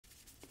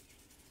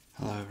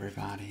Hello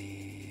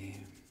everybody,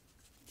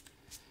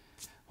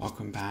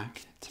 welcome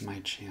back to my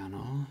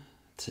channel.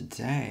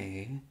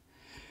 Today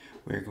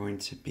we're going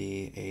to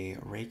be a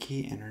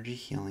Reiki energy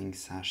healing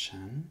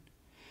session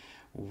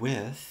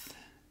with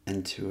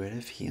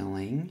intuitive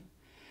healing,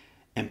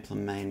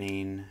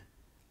 implementing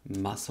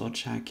muscle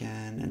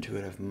check-in,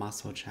 intuitive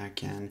muscle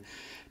check-in,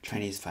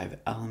 Chinese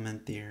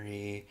 5-element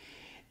theory.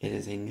 It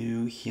is a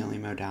new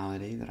healing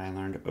modality that I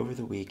learned over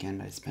the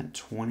weekend. I spent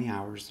 20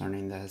 hours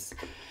learning this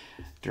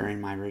during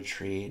my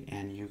retreat,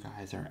 and you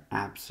guys are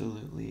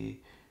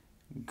absolutely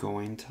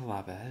going to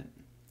love it.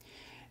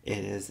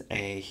 It is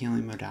a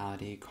healing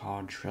modality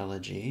called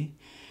Trilogy,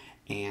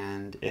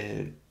 and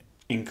it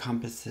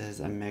encompasses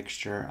a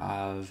mixture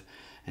of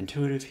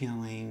intuitive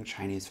healing,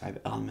 Chinese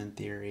 5-element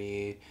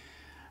theory,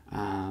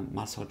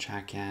 muscle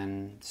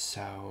check-in.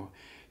 So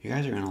you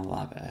guys are going to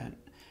love it,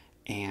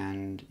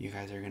 and you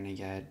guys are going to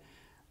get,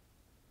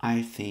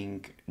 I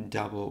think,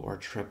 double or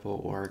triple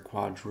or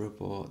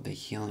quadruple the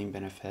healing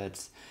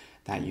benefits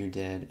that you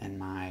did in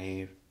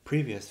my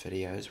previous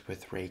videos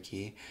with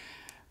Reiki.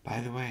 By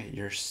the way,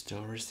 you're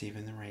still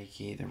receiving the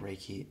Reiki. The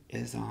Reiki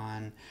is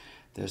on.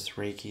 This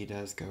Reiki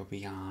does go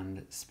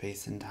beyond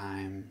space and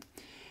time,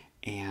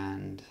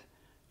 and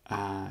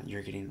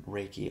you're getting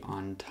Reiki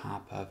on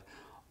top of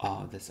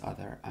all this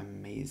other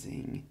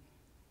amazing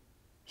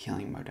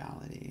healing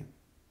modality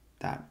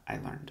that I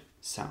learned.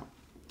 So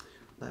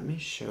let me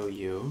show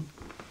you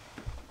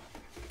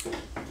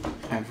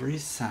every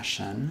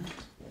session.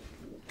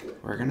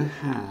 We're going to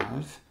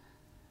have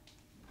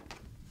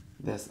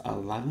this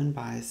 11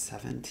 by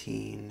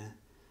 17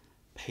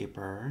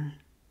 paper,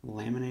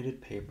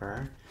 laminated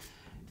paper,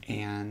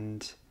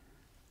 and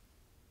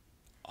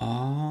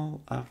all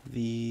of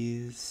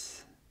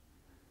these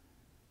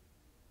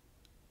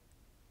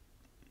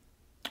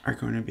are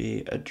going to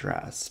be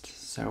addressed.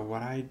 So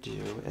what I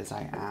do is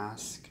I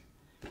ask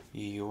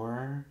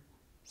your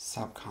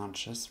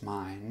subconscious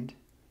mind,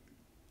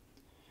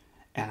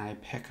 and I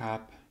pick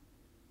up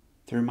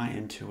through my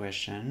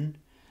intuition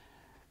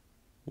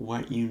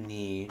what you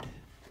need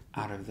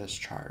out of this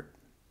chart.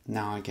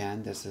 Now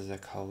again, this is a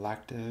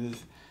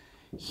collective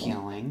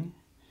healing.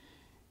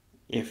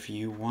 If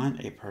you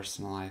want a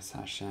personalized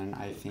session,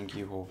 I think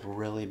you will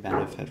really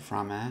benefit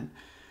from it.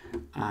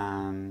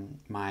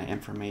 My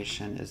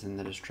information is in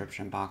the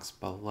description box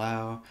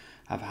below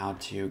of how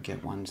to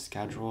get one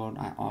scheduled.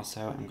 I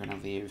also am going to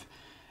leave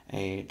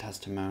a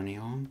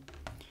testimonial.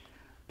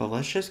 But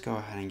let's just go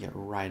ahead and get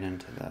right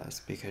into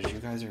this because you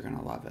guys are going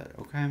to love it,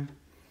 okay?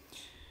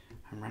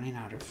 I'm running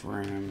out of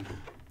room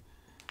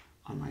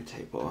on my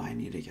table. I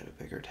need to get a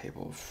bigger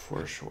table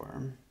for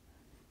sure.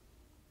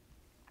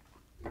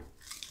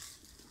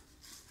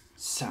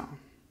 So,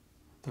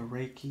 the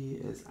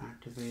Reiki is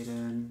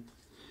activated.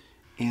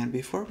 And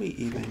before we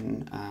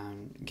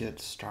even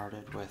get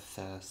started with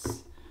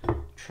this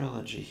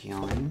Trilogy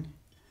healing,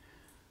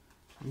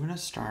 I'm going to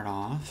start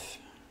off,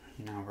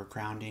 we're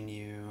grounding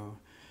you,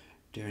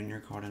 doing your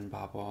golden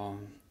bubble,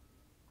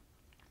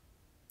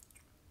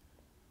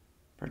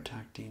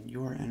 protecting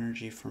your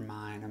energy from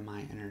mine and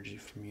my energy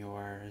from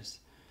yours.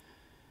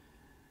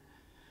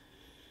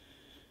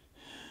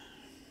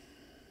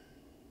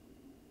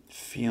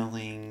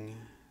 Feeling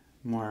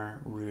more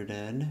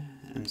rooted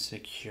and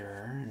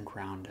secure and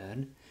grounded.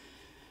 I'm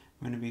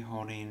going to be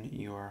holding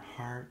your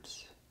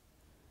heart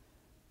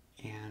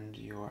and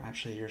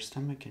your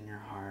stomach and your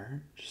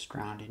heart, just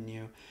grounding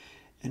you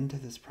into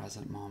this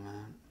present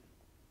moment.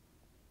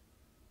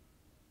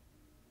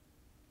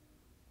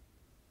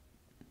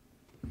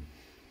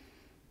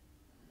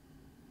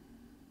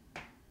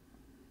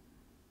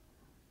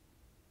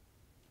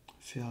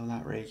 Feel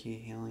that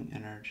Reiki healing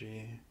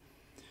energy.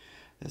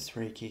 This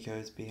Reiki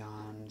goes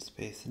beyond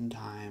space and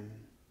time.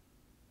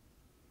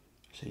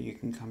 So you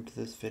can come to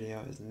this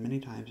video as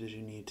many times as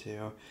you need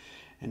to.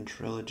 And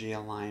Trilogy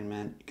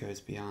alignment goes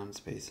beyond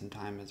space and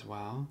time as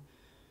well.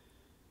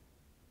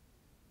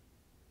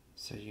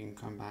 So you can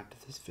come back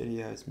to this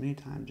video as many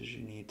times as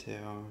you need to.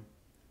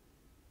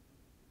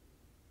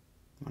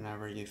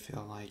 Whenever you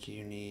feel like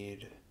you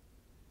need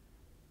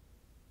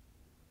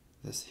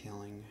this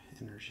healing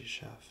energy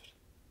shift.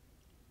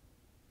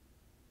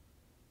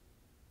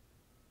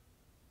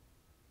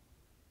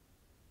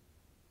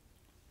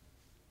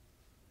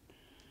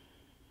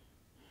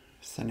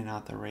 Sending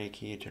out the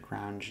Reiki to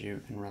ground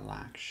you and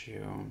relax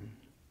you.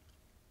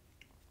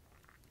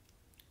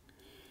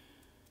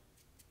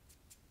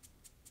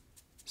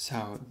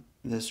 So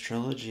this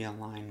Trilogy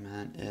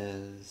alignment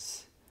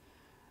is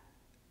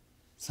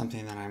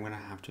something that I'm going to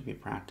have to be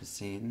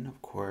practicing,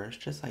 of course,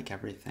 just like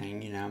everything.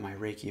 My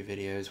Reiki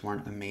videos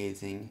weren't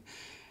amazing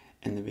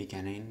in the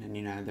beginning,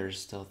 and there's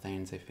still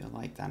things I feel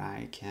like that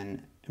I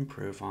can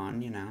improve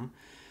on,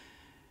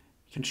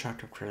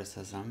 constructive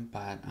criticism,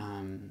 but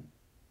I'm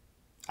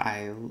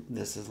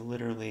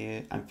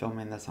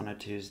filming this on a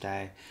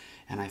Tuesday,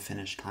 and I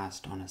finished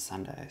class on a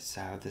Sunday,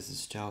 so this is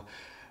still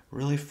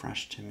really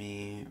fresh to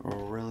me, or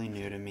really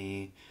new to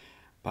me,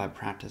 but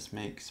practice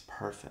makes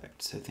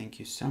perfect. So thank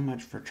you so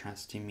much for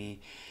trusting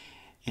me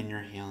in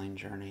your healing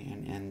journey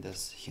and in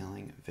this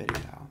healing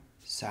video.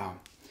 So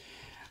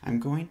I'm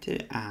going to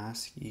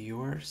ask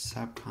your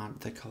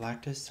the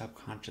collective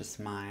subconscious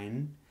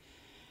mind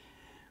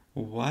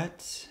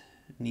what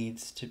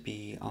needs to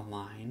be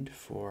aligned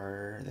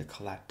for the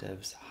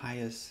collective's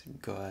highest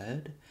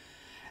good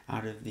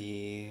out of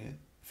the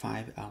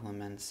 5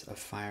 elements of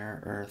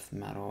fire, earth,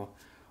 metal,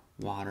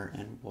 water,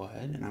 and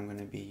wood. And I'm going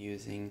to be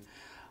using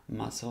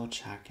muscle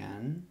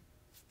check-in.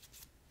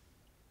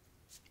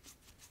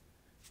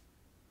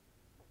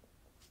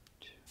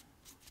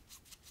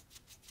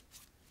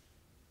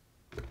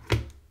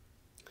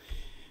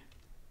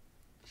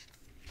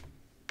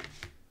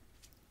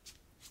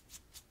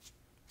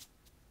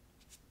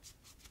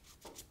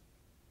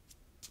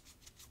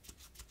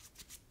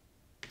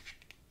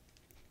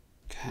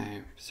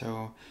 Okay,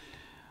 so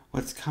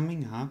what's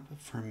coming up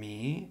for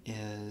me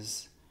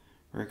is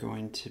we're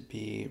going to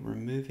be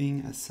removing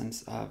a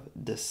sense of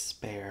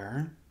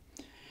despair.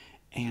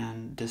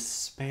 And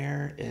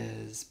despair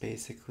is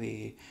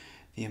basically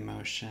the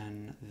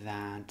emotion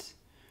that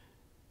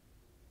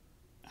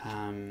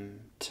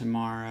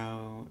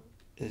tomorrow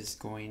is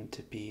going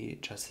to be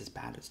just as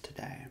bad as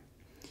today.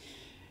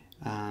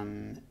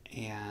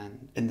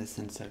 And in the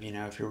sense of,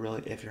 if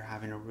you're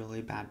having a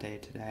really bad day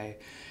today,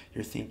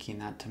 you're thinking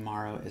that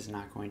tomorrow is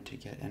not going to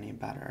get any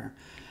better.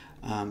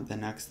 The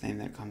next thing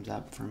that comes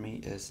up for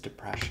me is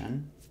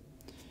depression.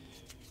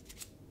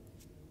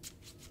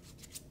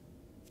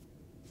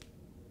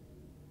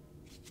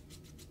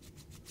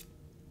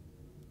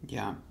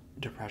 Yeah,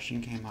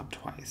 depression came up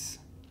twice.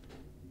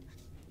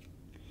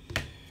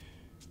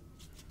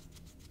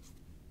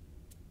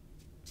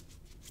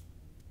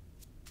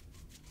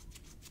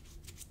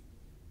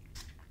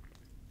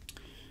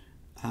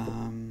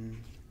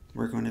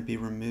 We're going to be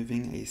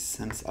removing a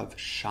sense of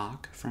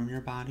shock from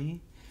your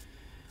body.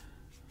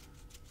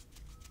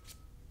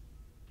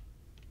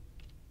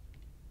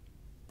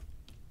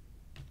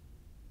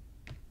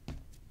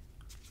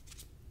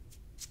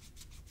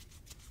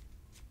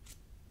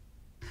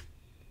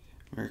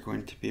 We're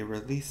going to be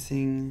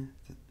releasing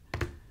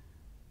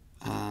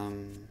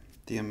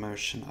the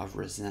emotion of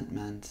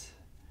resentment.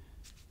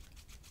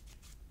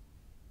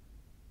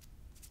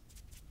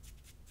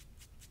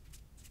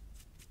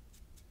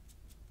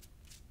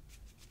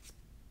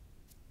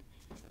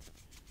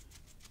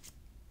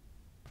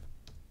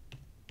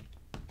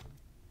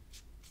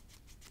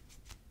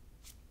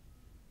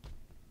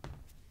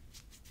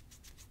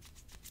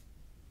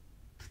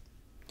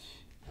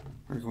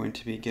 We're going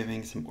to be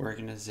giving some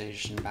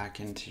organization back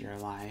into your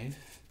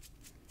life.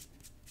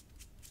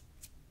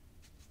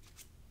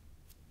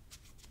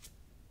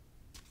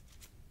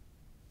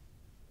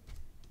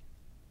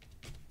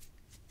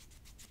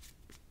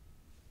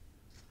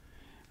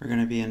 We're going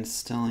to be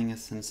instilling a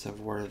sense of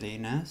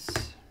worthiness.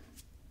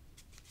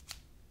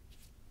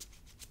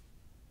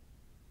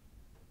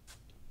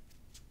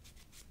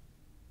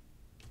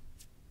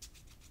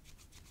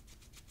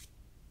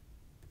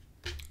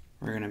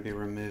 We're going to be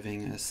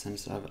removing a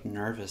sense of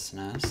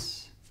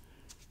nervousness.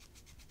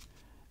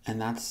 And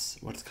that's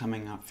what's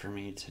coming up for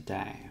me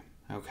today.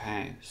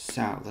 Okay,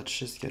 so let's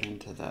just get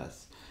into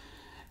this.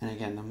 And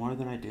again, the more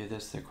that I do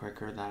this, the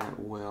quicker that it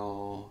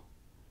will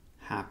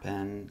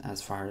happen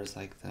as far as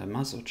like the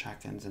muscle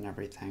check-ins and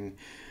everything.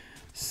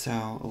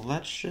 So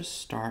let's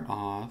just start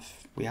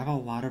off. We have a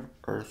lot of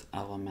earth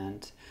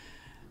element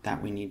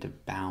that we need to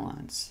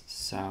balance.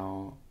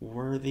 So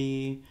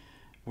worthiness,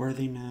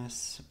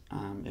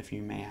 if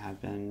you may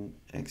have been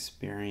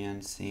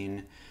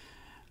experiencing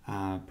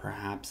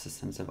perhaps a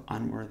sense of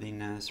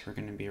unworthiness, we're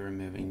going to be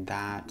removing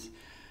that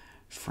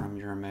from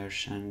your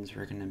emotions.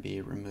 We're going to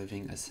be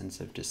removing a sense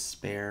of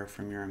despair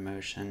from your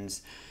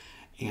emotions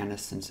and a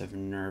sense of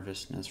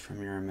nervousness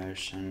from your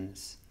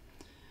emotions.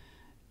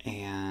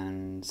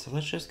 And so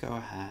let's just go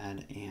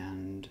ahead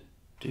and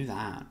do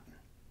that.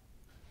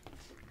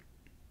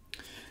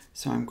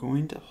 So I'm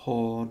going to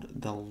hold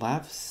the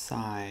left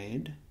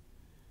side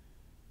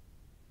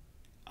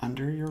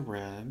under your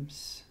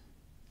ribs.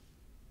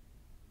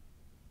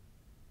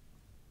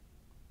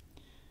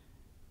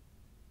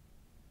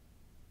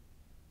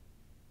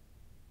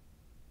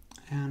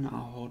 And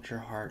I'll hold your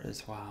heart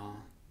as well.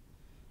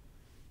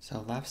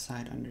 So left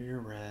side under your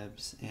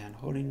ribs and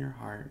holding your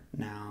heart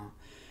now.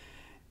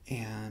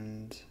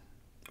 And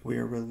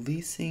we're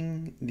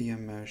releasing the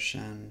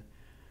emotion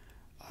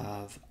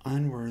of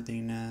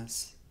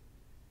unworthiness,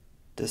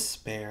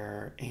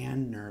 despair,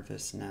 and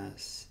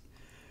nervousness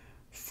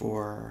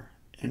for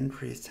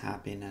increased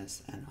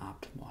happiness and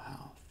optimal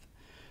health.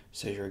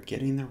 So you're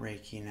getting the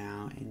Reiki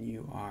now, and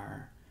you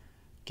are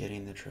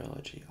getting the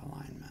Trilogy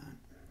alignment.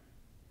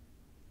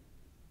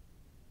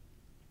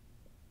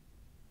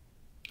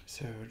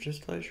 So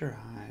just close your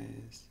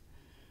eyes.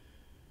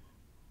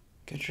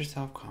 Get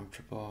yourself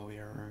comfortable. We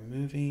are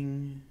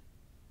removing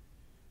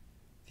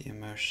the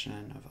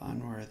emotion of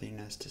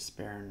unworthiness,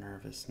 despair, and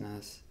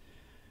nervousness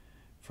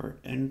for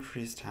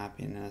increased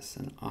happiness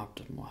and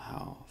optimal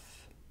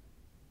health.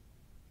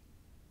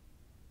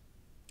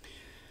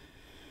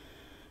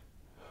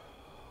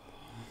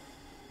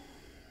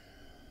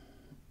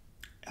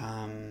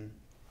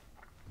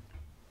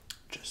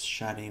 just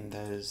shedding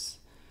those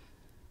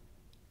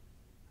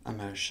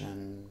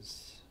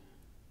emotions.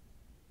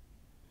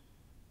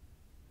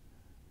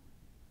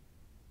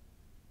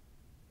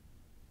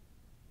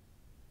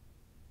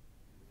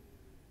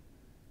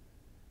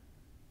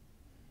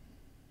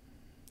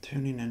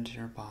 Tuning into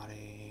your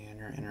body and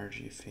your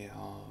energy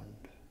field.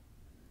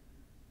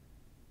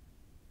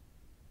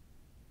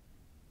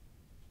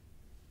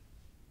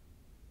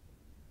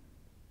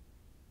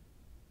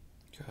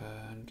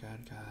 Good,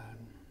 good, good.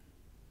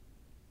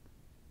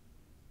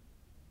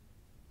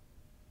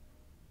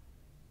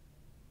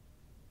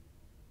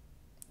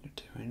 You're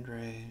doing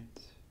great.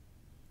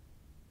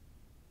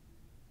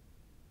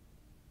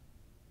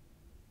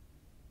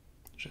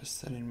 Just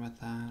sitting with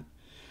that,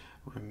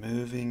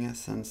 removing a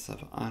sense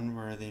of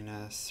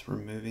unworthiness,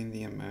 removing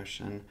the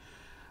emotion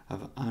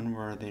of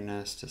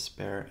unworthiness,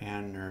 despair,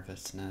 and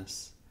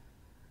nervousness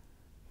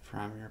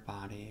from your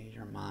body,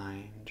 your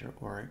mind, your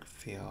auric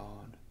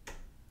field.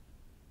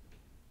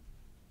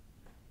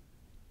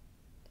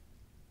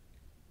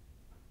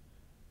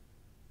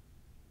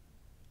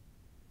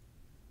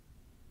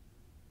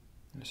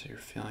 And so you're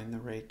feeling the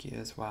Reiki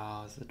as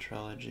well as the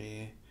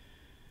Trilogy.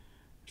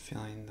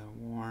 Feeling the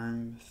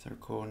warmth or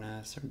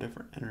coolness or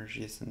different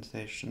energy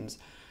sensations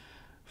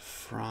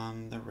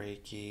from the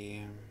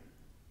Reiki.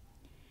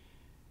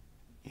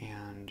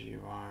 And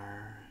you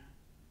are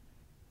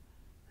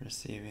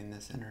receiving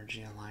this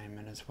energy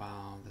alignment as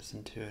well, this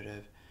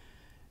intuitive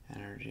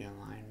energy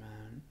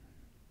alignment.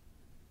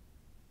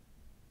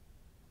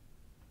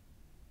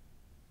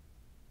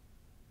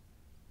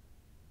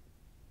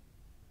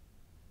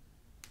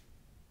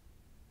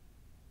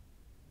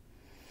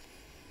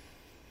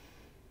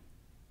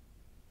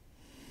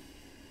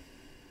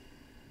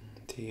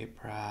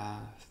 Deep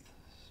breath,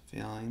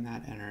 feeling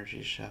that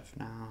energy shift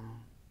now.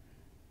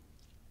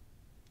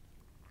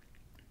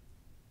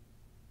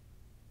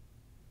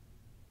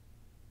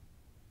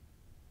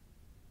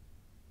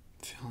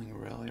 Feeling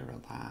really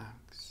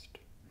relaxed,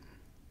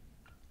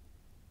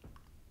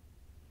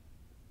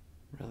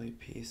 really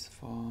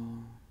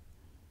peaceful,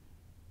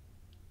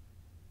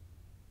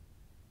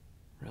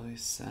 really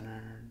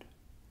centered.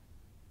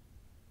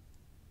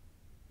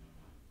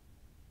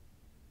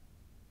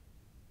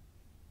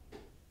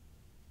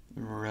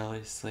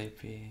 Really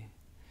sleepy,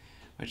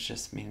 which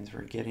just means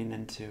we're getting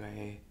into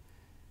a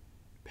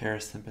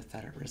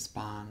parasympathetic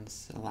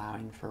response,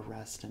 allowing for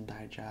rest and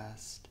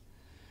digest,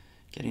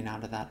 getting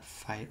out of that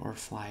fight or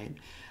flight.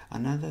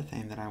 Another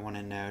thing that I want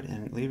to note,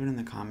 and leave it in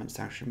the comment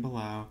section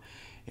below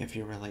if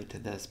you relate to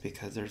this,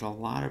 because there's a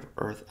lot of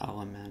earth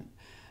element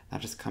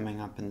that is coming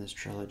up in this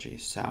trilogy.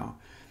 So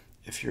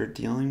if you're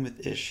dealing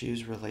with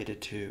issues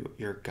related to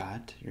your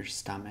gut, your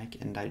stomach,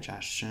 and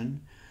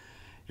digestion,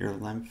 your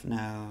lymph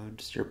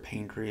nodes, your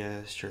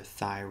pancreas, your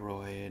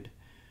thyroid,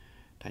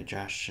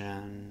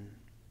 digestion,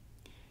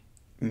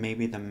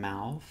 maybe the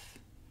mouth,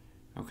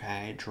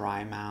 okay,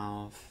 dry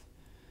mouth,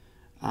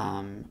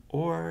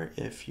 or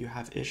if you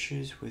have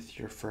issues with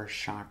your first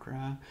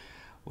chakra,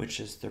 which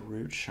is the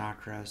root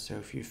chakra, so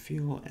if you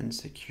feel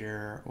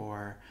insecure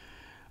or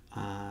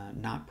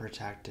not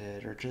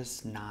protected or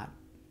just not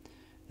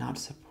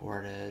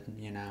supported,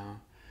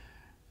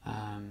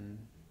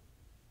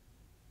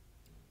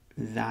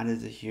 that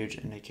is a huge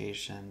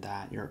indication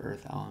that your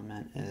earth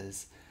element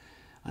is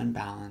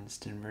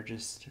unbalanced, and we're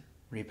just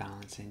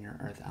rebalancing your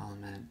earth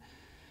element.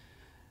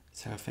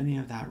 So if any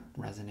of that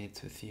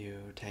resonates with you,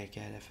 take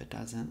it. If it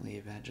doesn't,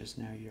 leave it. Just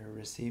know you're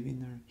receiving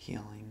the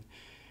healing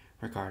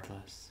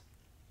regardless.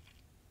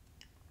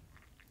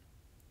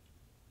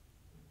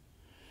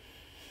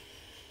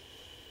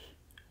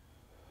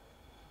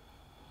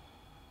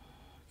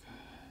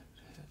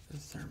 Good.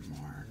 Is there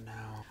more?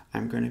 No.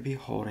 I'm going to be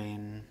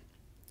holding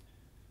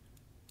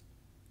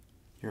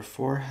your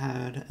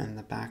forehead and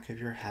the back of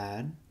your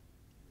head,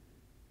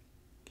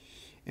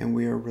 and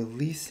we are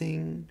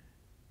releasing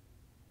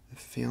the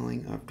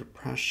feeling of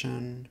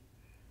depression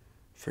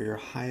for your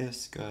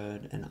highest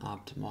good and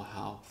optimal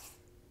health.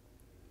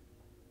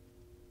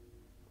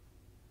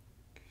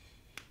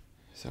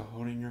 So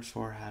holding your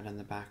forehead and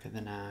the back of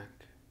the neck,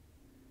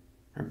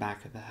 or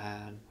back of the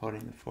head,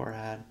 holding the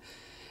forehead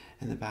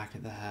and the back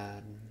of the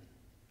head,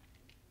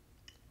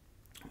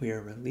 we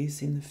are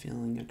releasing the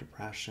feeling of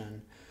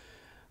depression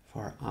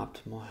for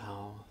optimal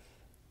health.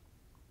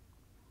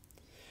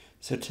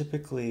 So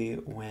typically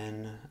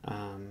when,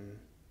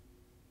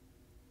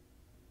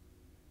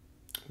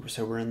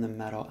 so we're in the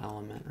metal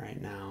element right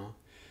now.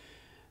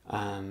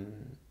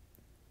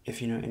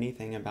 If you know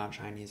anything about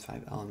Chinese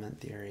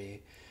 5-element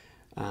theory,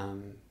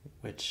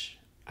 which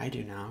I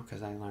do now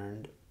because I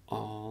learned the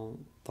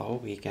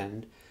whole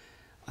weekend,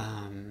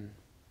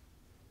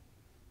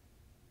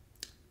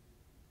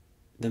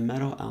 the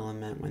metal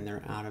element, when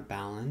they're out of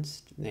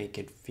balance, they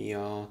could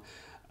feel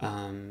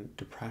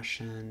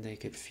depression, they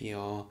could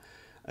feel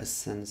a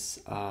sense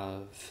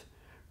of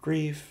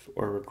grief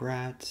or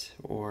regret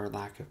or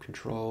lack of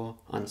control,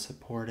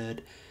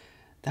 unsupported.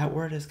 That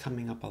word is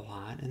coming up a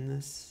lot in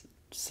this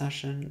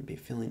session, be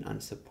feeling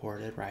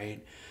unsupported,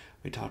 right?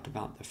 We talked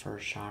about the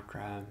first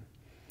chakra,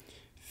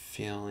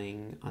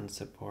 feeling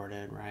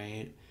unsupported,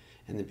 right?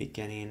 In the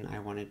beginning, I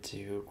wanted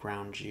to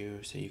ground you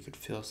so you could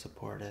feel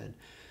supported.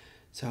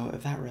 So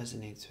if that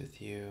resonates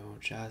with you,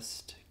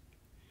 just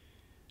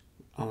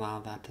allow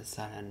that to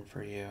set in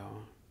for you.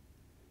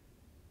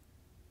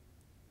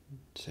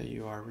 So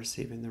you are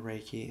receiving the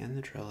Reiki and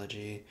the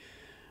Trilogy.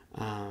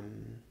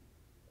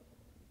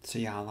 So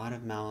yeah, a lot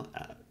of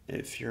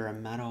if you're a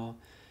metal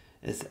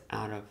is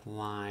out of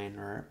line,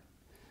 or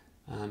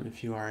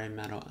if you are a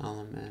metal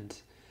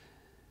element,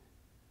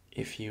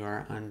 if you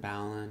are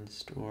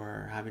unbalanced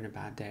or having a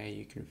bad day,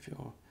 you can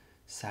feel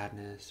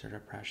sadness or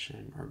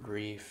depression or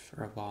grief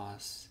or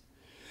loss,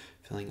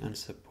 feeling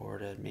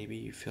unsupported. Maybe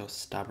you feel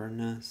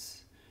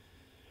stubbornness.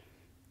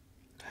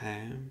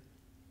 Okay.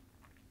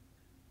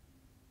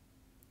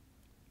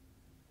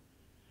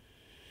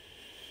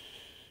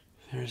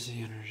 There's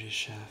the energy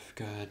shift.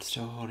 Good.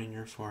 Still holding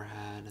your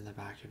forehead and the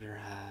back of your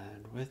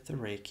head with the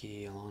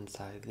Reiki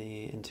alongside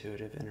the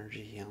intuitive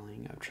energy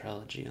healing of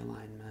Trilogy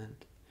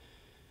alignment.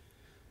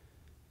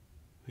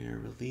 We are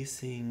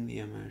releasing the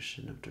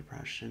emotion of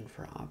depression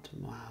for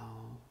optimal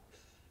health.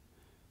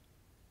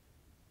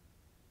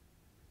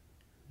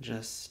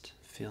 Just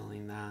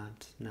feeling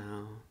that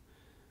now.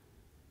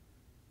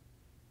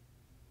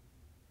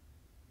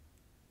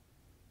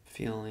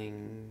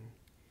 Feeling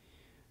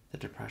the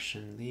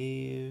depression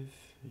leave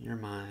your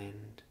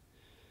mind.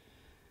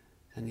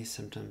 Any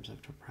symptoms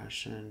of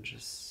depression,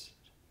 just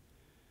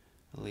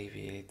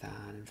alleviate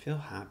that and feel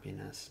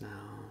happiness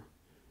now.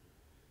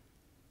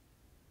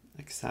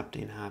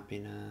 Accepting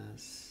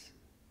happiness,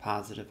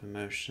 positive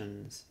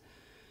emotions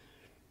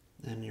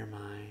in your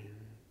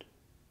mind,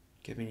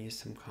 giving you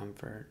some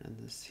comfort in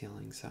this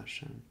healing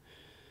session.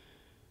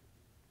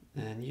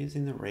 And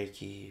using the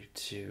Reiki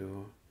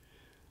to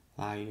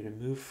allow you to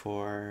move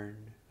forward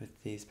with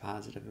these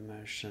positive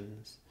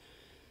emotions.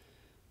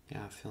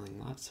 Yeah, feeling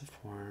lots of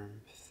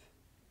warmth.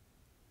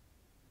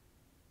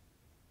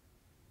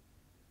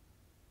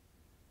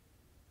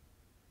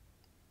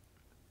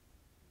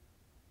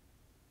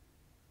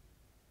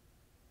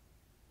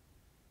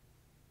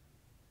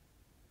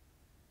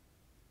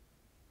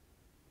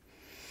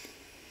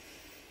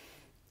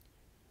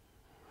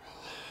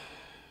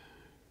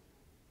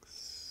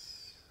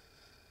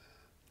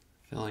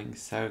 Feeling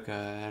so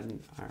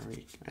good.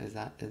 Is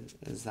that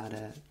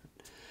it?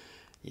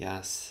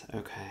 Yes.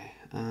 Okay.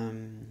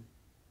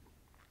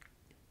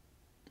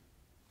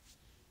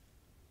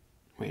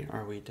 Wait,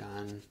 are we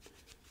done?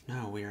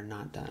 No, we are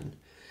not done.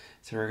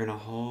 So we're gonna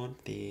hold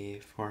the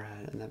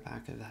forehead and the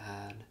back of the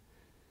head.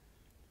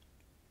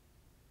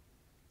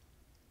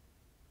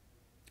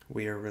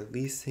 We are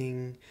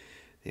releasing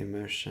the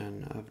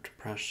emotion of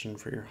depression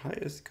for your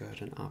highest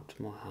good and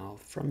optimal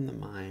health from the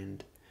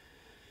mind.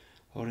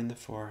 Holding the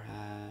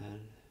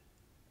forehead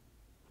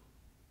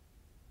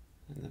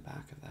and the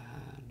back of the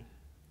head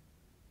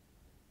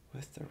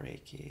with the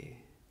Reiki.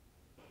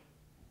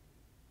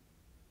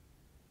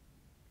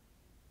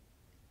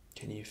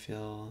 Can you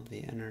feel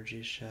the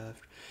energy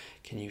shift?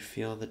 Can you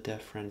feel the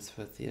difference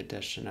with the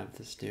addition of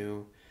this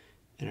new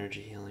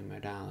energy healing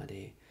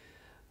modality?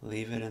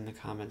 Leave it in the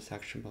comment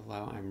section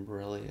below. I'm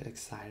really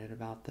excited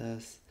about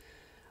this.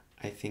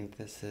 I think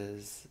this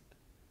is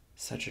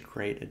such a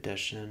great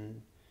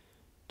addition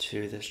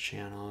to this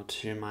channel,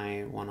 to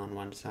my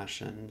one-on-one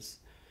sessions.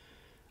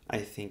 I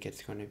think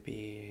it's going to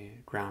be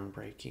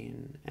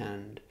groundbreaking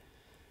and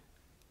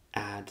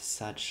add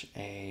such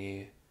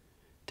a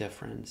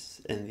difference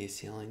in these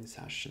healing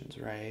sessions,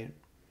 right?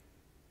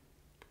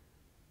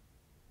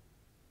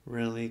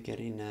 Really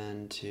getting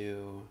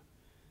into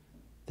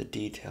the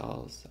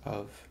details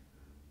of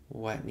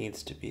what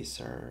needs to be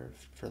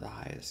served for the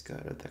highest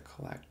good of the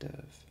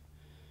collective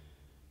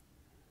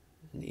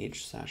in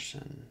each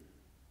session.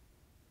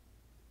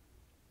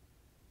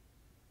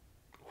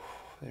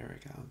 There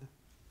we go.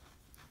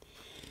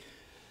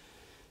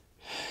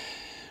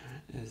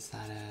 Is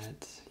that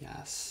it?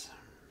 Yes.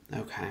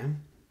 Okay.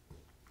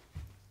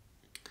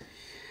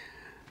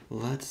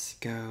 Let's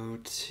go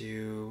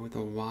to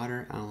the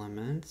water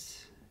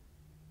element.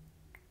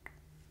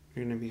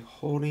 You're going to be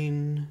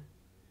holding,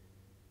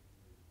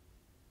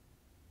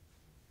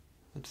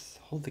 let's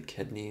hold the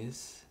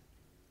kidneys.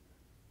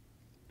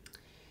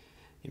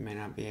 You may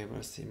not be able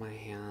to see my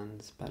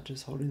hands, but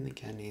just holding the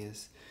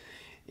kidneys.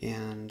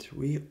 And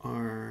we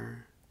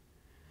are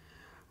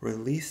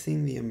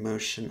releasing the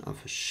emotion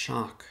of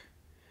shock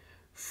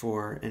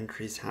for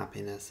increased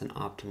happiness and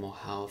optimal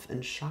health.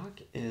 And shock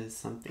is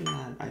something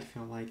that I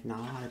feel like not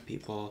a lot of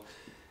people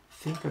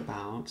think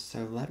about.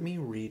 So let me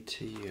read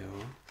to you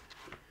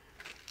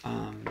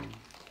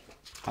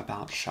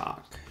about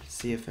shock.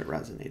 See if it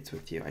resonates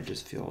with you. I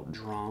just feel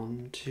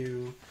drawn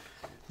to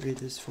read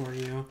this for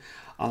you.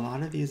 A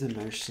lot of these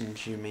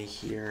emotions you may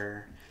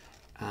hear,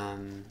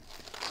 and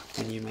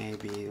you may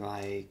be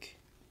like,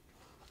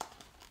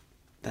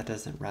 that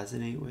doesn't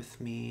resonate with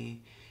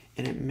me.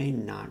 And it may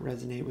not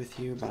resonate with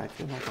you, but I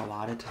feel like a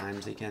lot of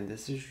times, again,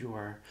 this is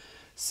your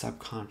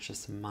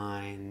subconscious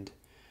mind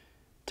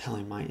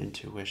telling my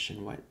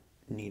intuition what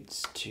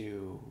needs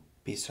to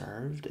be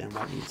served and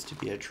what needs to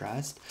be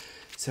addressed.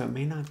 So it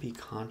may not be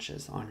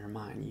conscious on your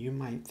mind. You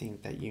might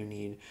think that you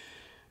need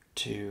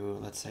to,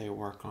 let's say,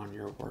 work on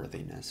your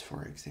worthiness,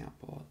 for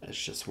example.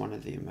 It's just one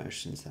of the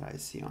emotions that I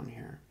see on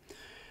here.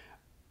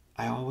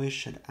 I always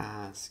should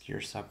ask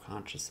your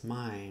subconscious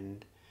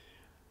mind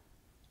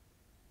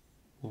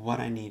what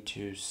I need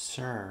to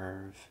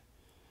serve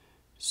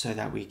so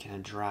that we can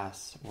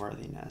address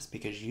worthiness,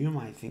 because you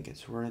might think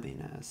it's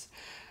worthiness,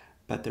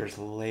 but there's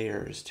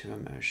layers to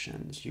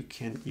emotions. You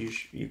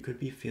could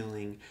be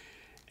feeling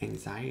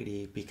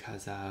anxiety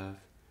because of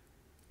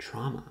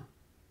trauma,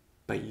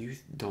 but you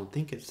don't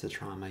think it's the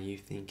trauma, you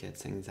think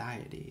it's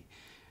anxiety.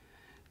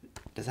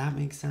 Does that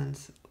make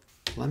sense?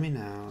 Let me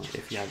know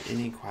if you have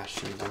any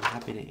questions. I'm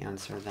happy to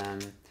answer them.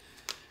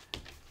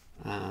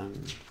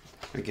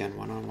 Again,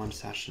 one-on-one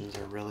sessions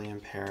are really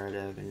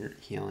imperative in your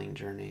healing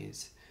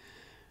journeys.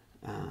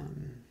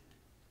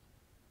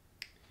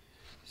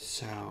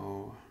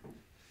 So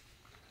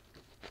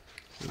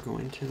we're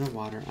going to the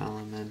water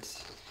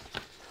element.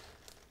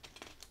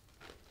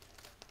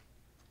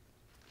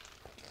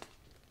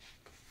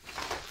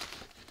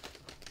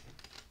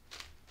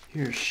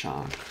 Here's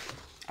shock.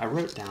 I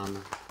wrote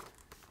down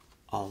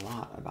a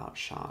lot about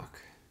shock,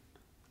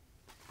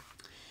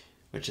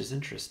 which is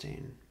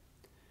interesting.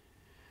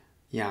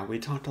 Yeah, we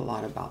talked a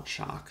lot about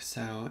shock.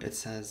 So it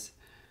says,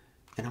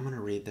 and I'm going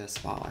to read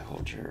this while I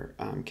hold your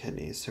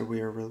kidneys. So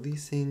we are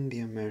releasing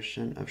the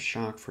emotion of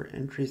shock for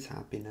increased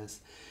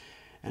happiness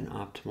and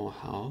optimal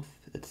health.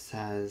 It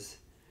says,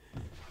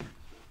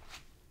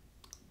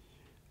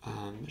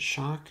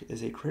 shock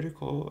is a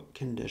critical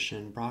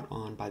condition brought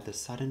on by the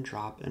sudden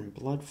drop in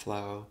blood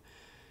flow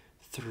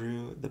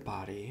through the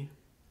body.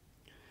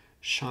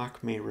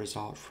 Shock may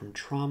result from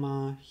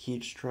trauma,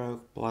 heat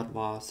stroke, blood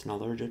loss, an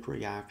allergic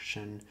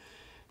reaction,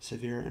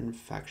 severe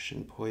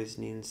infection,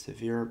 poisoning,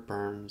 severe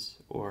burns,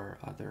 or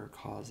other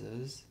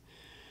causes.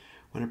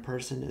 When a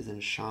person is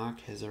in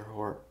shock, his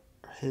or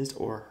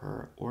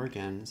her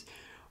organs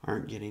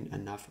aren't getting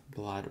enough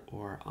blood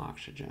or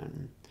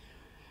oxygen.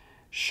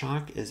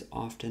 Shock is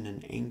often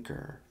an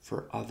anchor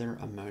for other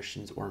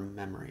emotions or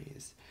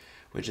memories,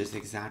 which is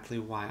exactly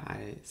why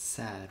I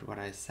said what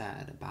I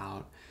said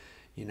about,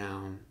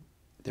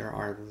 there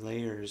are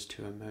layers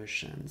to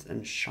emotions,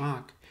 and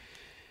shock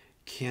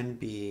can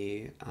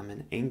be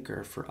an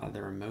anchor for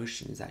other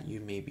emotions that you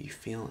may be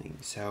feeling.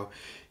 So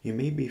you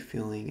may be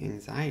feeling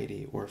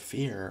anxiety or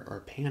fear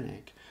or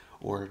panic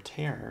or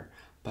terror,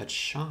 but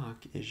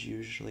shock is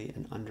usually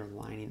an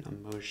underlying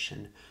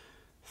emotion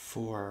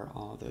for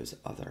all those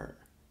other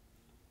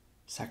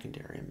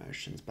secondary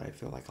emotions. But I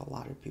feel like a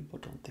lot of people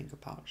don't think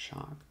about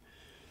shock.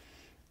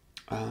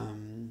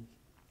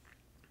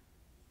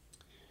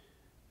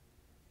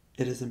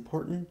 It is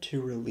important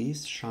to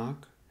release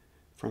shock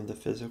from the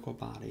physical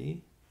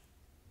body.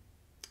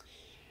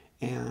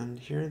 And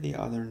here are the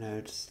other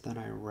notes that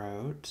I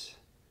wrote.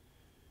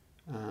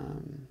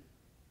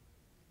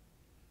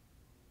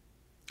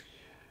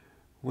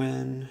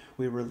 When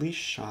we release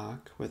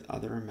shock with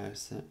other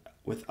emotions,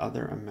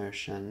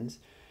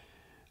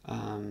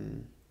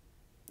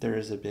 there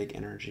is a big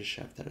energy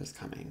shift that is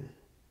coming.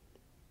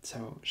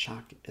 So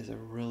shock is a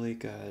really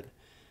good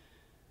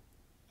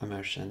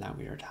emotion that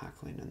we are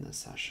tackling in this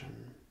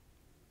session.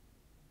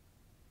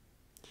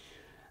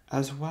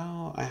 As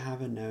well, I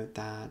have a note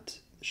that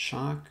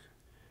shock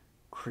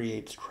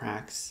creates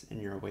cracks in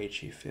your Wei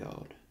Qi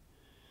field.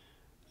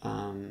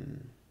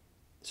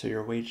 So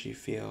your Wei Qi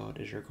field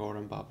is your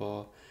golden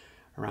bubble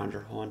around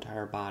your whole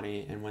entire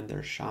body, and when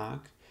there's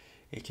shock,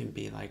 it can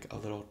be like a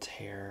little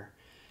tear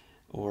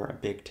or a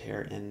big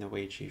tear in the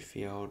Wei Qi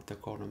field, the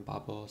golden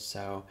bubble.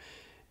 So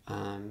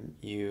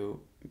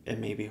it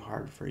may be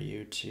hard for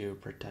you to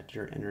protect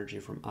your energy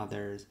from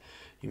others.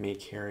 You may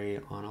carry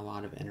on a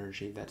lot of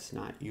energy that's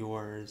not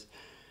yours.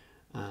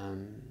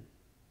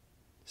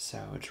 So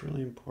it's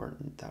really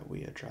important that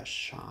we address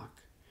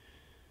shock.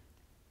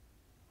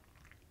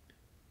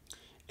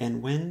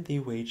 And when the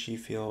Wei Qi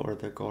field or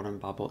the golden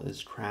bubble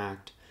is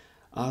cracked,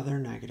 other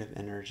negative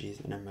energies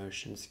and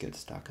emotions get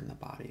stuck in the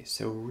body.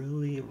 So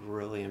really,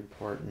 really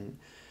important.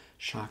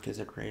 Shock is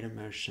a great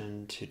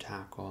emotion to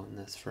tackle in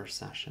this first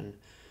session,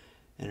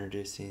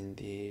 introducing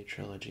the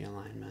Trilogy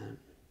alignment.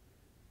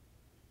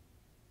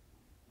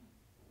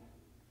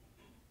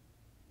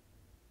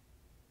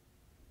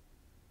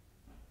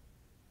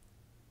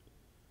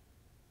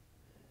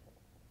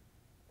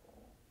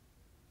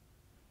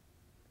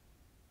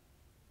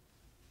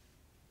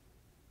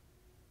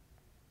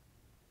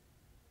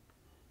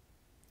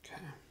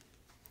 Okay.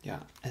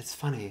 Yeah, it's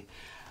funny.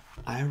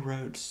 I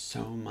wrote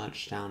so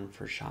much down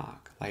for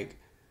shock, like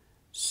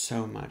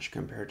so much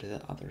compared to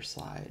the other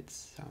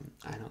slides. So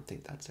I don't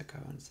think that's a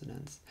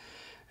coincidence.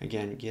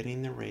 Again,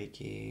 getting the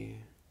Reiki.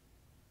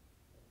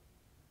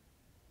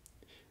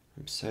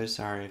 I'm so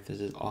sorry if this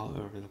is all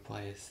over the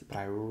place, but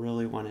I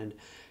really wanted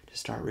to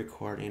start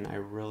recording. I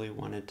really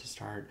wanted to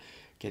start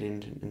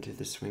getting into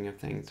the swing of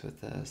things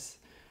with this.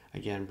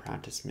 Again,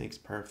 practice makes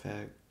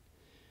perfect.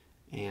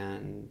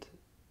 And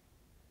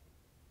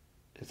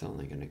It's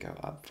only going to go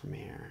up from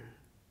here.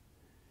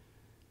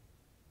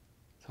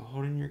 So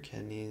holding your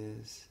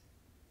kidneys.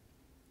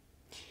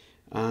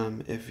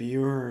 If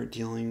you're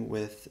dealing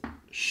with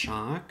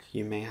shock,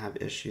 you may have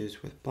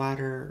issues with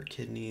bladder or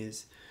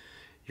kidneys,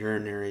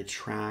 urinary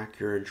tract,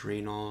 your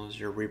adrenals,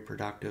 your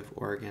reproductive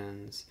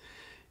organs,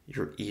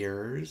 your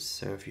ears.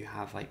 So if you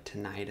have like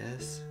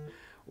tinnitus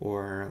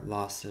or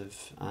loss of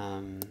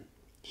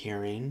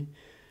hearing,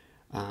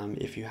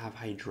 if you have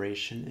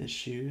hydration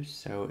issues,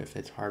 so if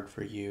it's hard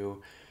for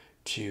you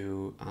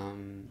to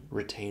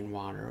retain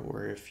water,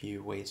 or if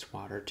you waste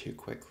water too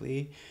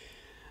quickly,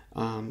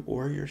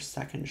 or your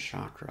second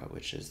chakra,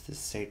 which is the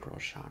sacral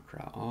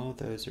chakra. All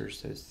those are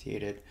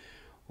associated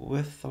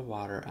with the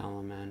water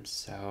element.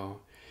 So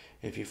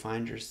if you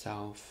find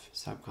yourself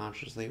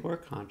subconsciously or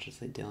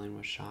consciously dealing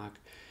with shock,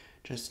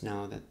 just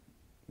know that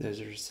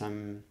those are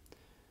some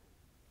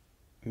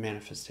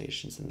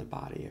manifestations in the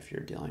body if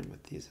you're dealing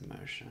with these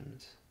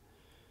emotions.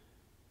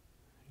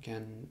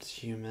 Again, it's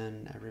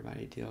human.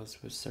 Everybody deals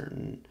with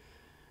certain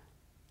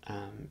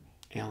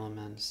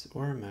ailments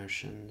or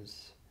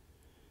emotions.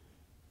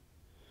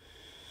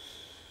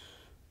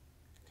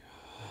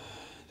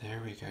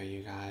 There we go,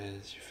 you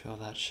guys. You feel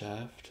that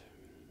shift?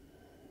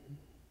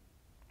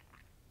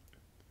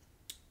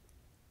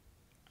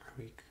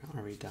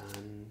 Are we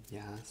done?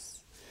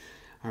 Yes.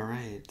 All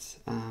right.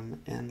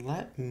 And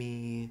let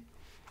me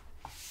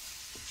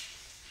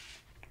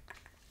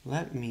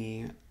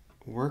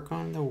work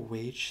on the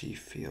Wei Qi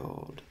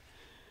field.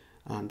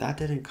 That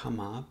didn't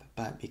come up,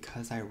 but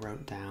because I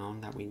wrote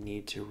down that we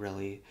need to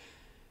really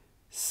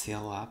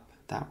seal up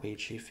that Wei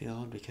Qi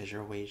field, because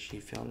your Wei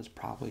Qi field is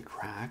probably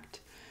cracked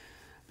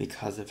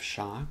because of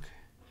shock.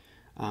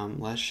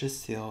 Let's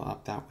just seal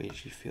up that Wei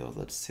Qi field.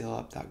 Let's seal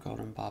up that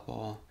golden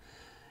bubble.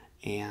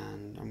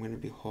 And I'm going to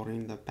be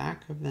holding the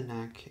back of the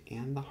neck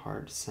and the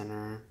heart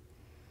center.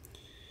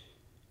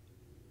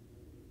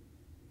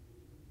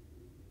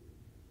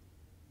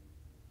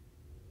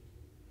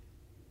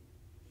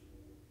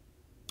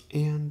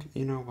 And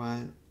you know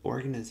what?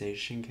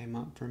 Organization came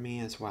up for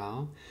me as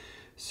well.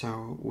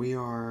 So we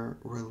are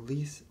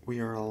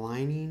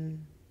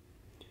aligning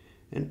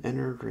and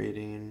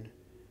integrating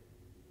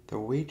the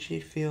Wei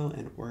Qi field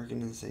and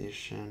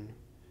organization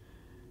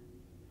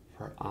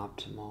for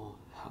optimal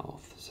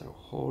health. So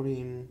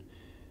holding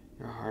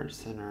your heart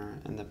center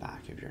and the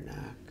back of your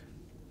neck.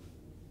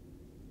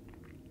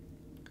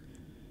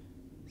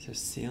 So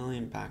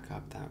sealing back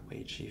up that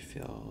Wei Qi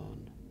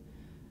field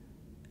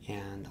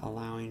and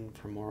allowing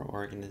for more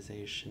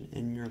organization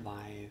in your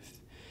life.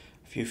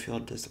 If you feel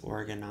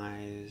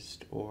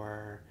disorganized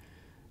or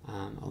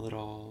a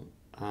little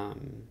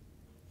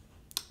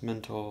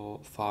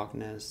mental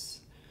fogness,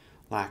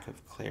 lack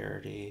of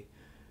clarity,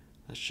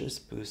 let's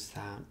just boost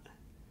that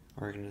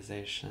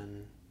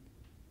organization.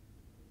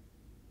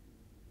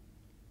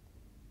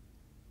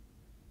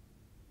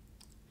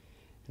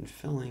 And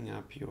filling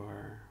up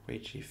your Wei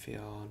Qi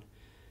field.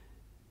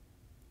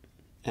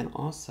 And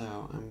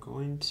also, I'm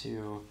going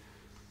to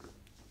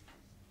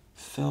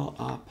fill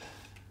up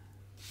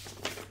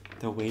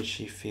the Wei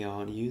Qi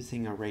field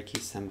using a Reiki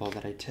symbol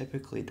that I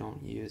typically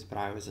don't use, but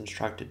I was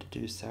instructed to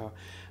do so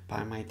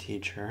by my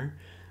teacher.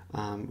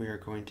 We are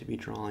going to be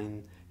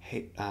drawing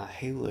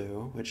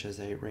Heilu, which is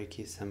a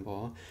Reiki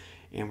symbol,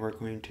 and we're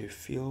going to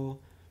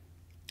fill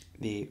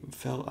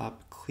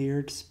up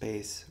cleared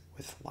space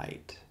with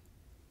light.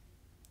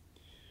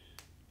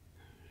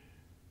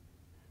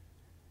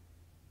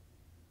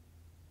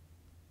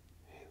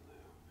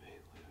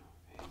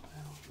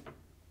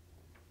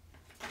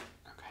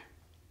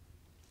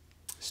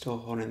 Still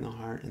holding the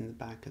heart in the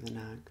back of the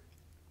neck.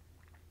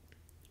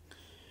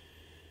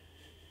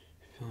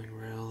 Feeling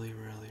really,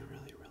 really,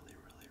 really, really,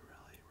 really,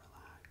 really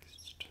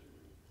relaxed.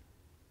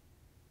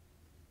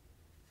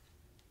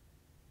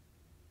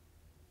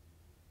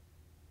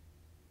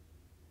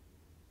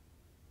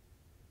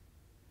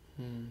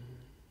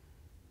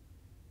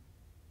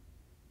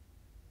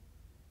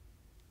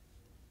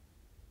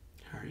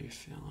 How are you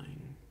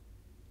feeling?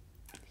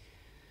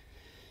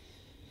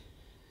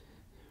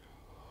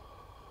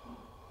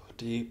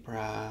 Deep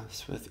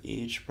breaths. With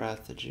each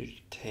breath that you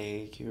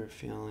take, you're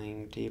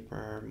feeling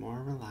deeper, more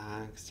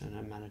relaxed in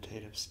a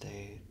meditative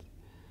state.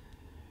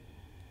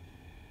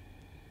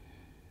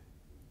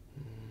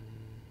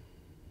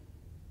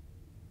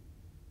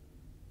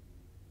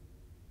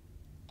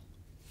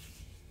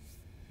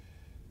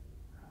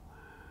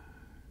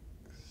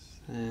 Relax.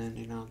 And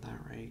you know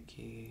that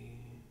Reiki.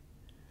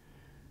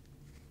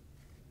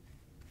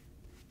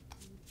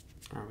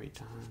 Are we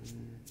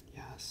done?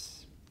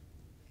 Yes.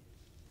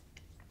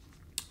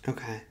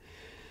 Okay,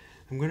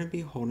 I'm going to be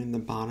holding the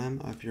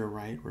bottom of your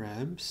right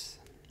ribs.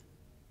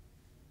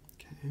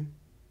 Okay.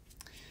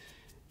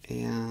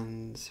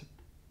 And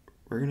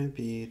we're going to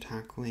be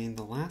tackling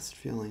the last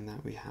feeling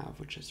that we have,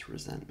 which is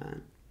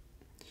resentment.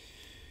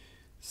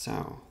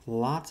 So,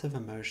 lots of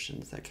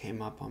emotions that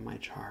came up on my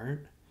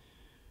chart.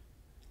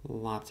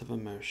 Lots of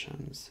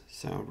emotions.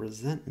 So,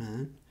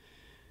 resentment,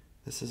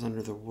 this is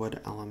under the wood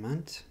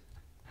element.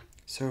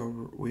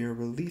 So we are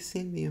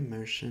releasing the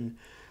emotion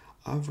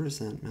of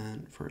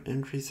resentment for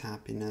increased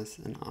happiness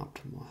and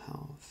optimal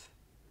health.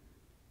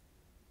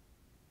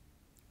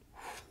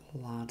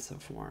 Lots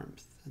of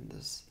warmth in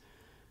this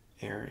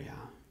area.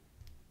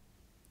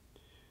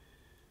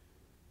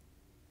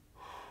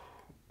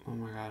 Oh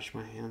my gosh,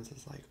 my hands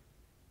is like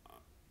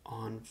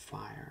on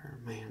fire.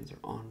 My hands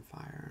are on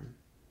fire.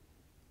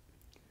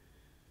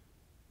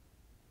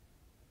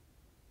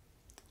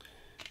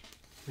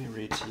 Let me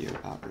read to you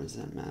about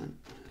resentment.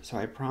 So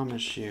I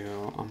promise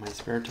you, on my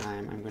spare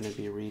time, I'm going to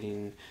be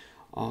reading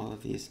all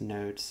of these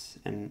notes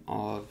and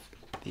all of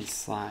these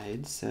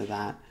slides so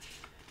that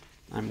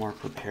I'm more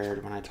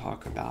prepared when I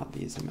talk about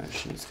these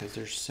emotions, because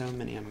there's so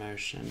many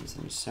emotions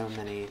and so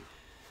many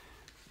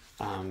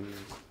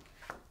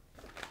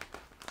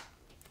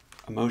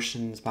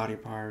emotions, body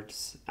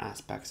parts,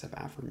 aspects of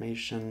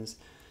affirmations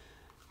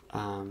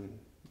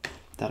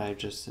that I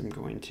just am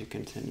going to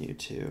continue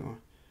to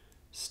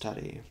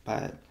study.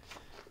 But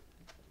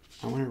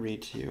I want to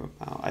read to you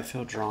about, I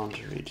feel drawn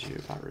to read to you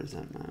about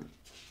resentment,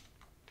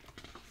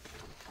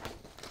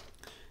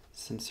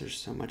 since there's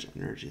so much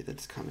energy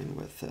that's coming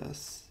with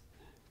this.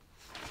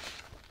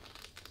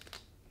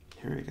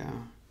 Here we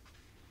go.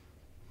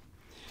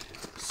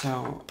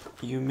 So,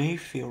 you may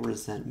feel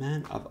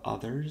resentment of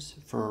others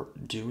for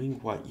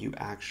doing what you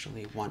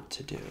actually want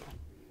to do.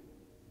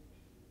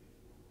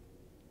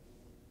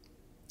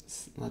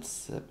 Let's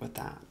sit with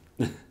that.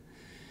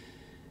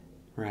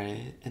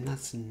 Right? And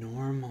that's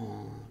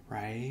normal,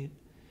 right?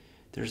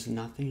 There's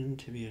nothing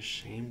to be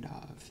ashamed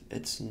of.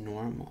 It's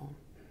normal.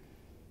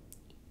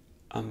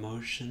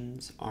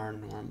 Emotions are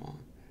normal.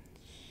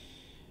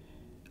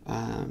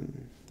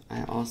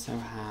 I also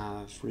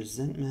have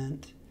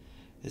resentment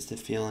is the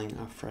feeling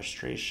of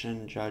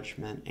frustration,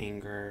 judgment,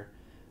 anger,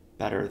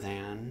 better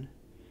than,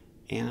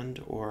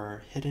 and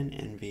or hidden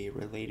envy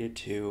related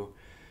to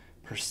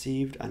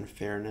perceived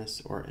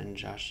unfairness or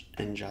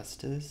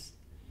injustice.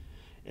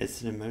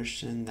 It's an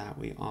emotion that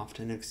we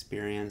often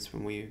experience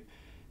when we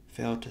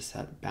fail to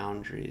set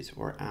boundaries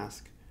or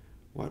ask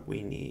what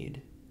we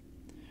need,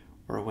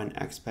 or when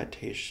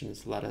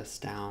expectations let us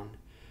down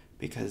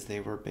because they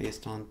were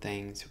based on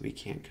things we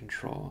can't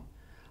control,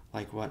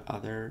 like what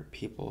other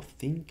people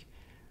think,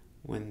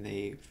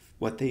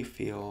 what they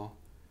feel,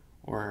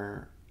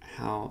 or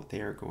how they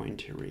are going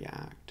to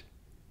react.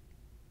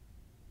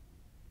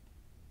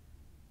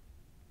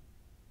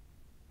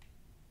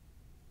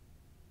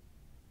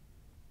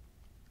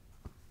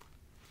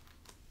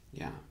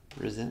 Yeah,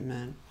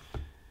 resentment.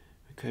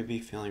 We could be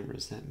feeling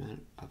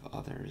resentment of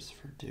others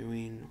for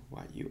doing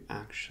what you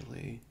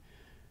actually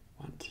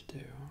want to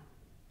do.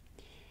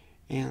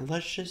 And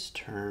let's just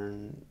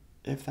turn,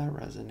 if that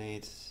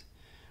resonates,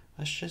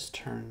 let's just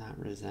turn that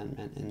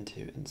resentment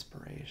into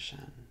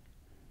inspiration.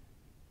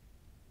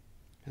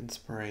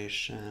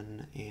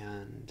 Inspiration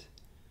and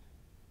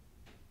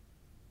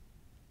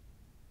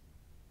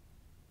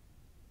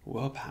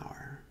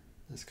willpower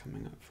is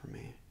coming up for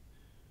me.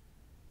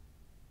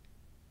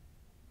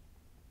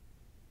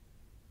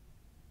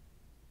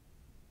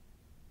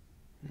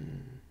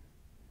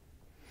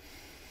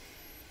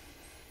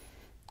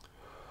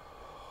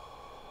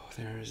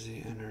 There's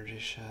the energy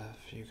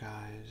shift, you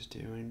guys,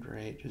 doing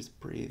great. Just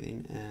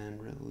breathing in,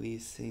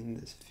 releasing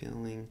this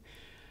feeling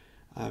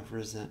of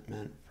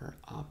resentment for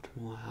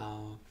optimal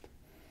health.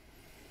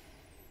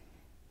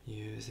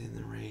 Using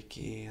the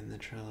Reiki and the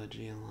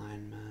Trilogy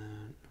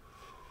alignment.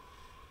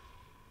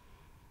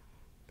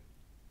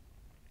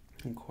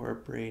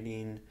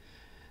 Incorporating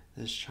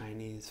this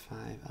Chinese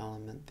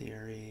 5-element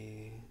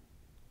theory.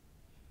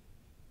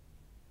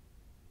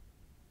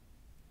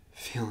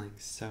 Feeling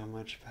so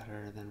much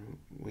better than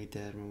we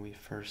did when we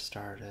first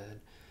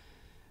started.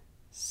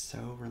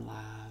 So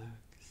relaxed.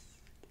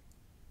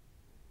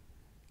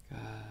 Good,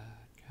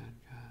 good,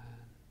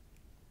 good.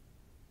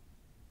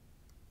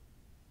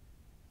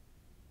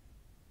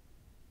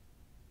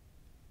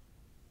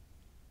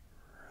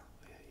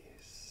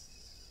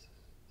 Release.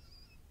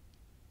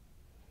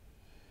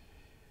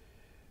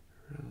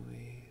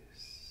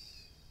 Release.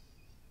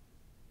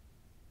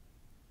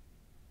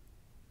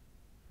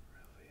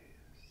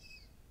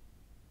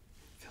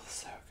 Feels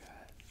so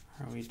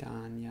good. Are we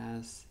done?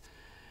 Yes.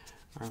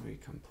 Are we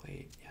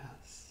complete?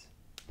 Yes.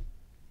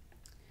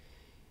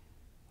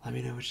 Let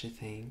me know what you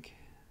think.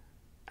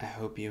 I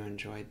hope you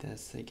enjoyed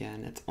this.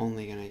 Again, it's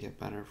only going to get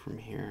better from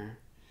here.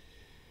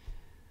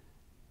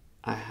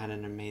 I had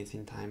an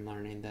amazing time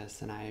learning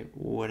this, and I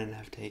wouldn't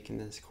have taken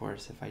this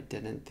course if I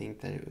didn't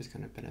think that it was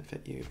going to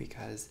benefit you,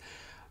 because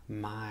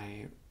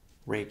my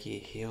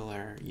Reiki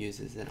healer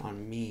uses it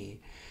on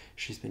me.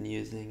 She's been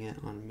using it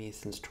on me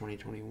since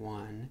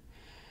 2021.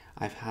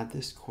 I've had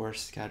this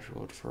course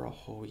scheduled for a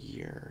whole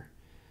year,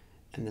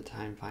 and the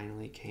time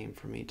finally came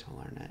for me to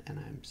learn it, and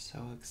I'm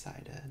so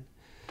excited.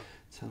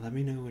 So let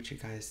me know what you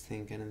guys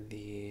think in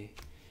the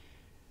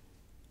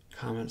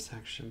comment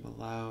section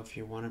below. If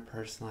you want a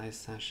personalized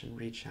session,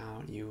 reach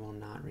out. You will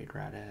not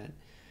regret it.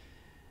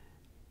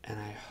 And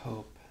I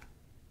hope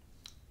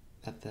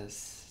that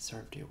this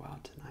served you well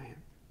tonight.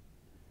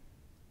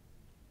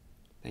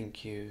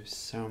 Thank you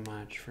so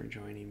much for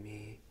joining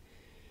me.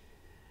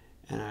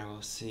 And I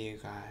will see you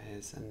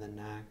guys in the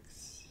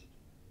next